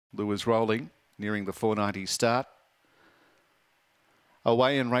Lure rolling, nearing the 490 start.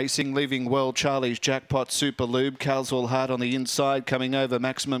 Away and racing, leaving well Charlie's Jackpot, Super Lube, Calswell Hart on the inside, coming over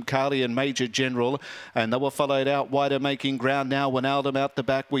Maximum Carly and Major General, and they were followed out wider, making ground now. Winaldum out the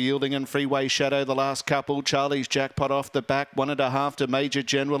back, were Yielding and Freeway Shadow the last couple. Charlie's Jackpot off the back, 1.5 to Major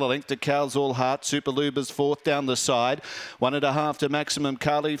General, a length to Calswell Hart. Super Lube is fourth down the side, 1.5 to Maximum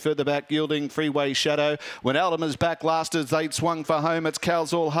Carly, further back Yielding, Freeway Shadow. Winaldum is back last as they'd swung for home. It's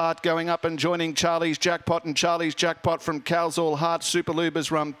Calswell Hart going up and joining Charlie's Jackpot, and Charlie's Jackpot from Calswell Hart. Super Lube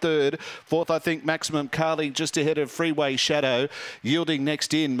has run third. Fourth, I think, Maximum Carly just ahead of Freeway Shadow. Yielding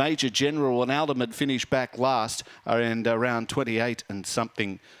next in, Major General and Aldam had finished back last and around 28 and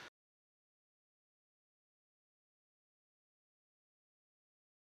something.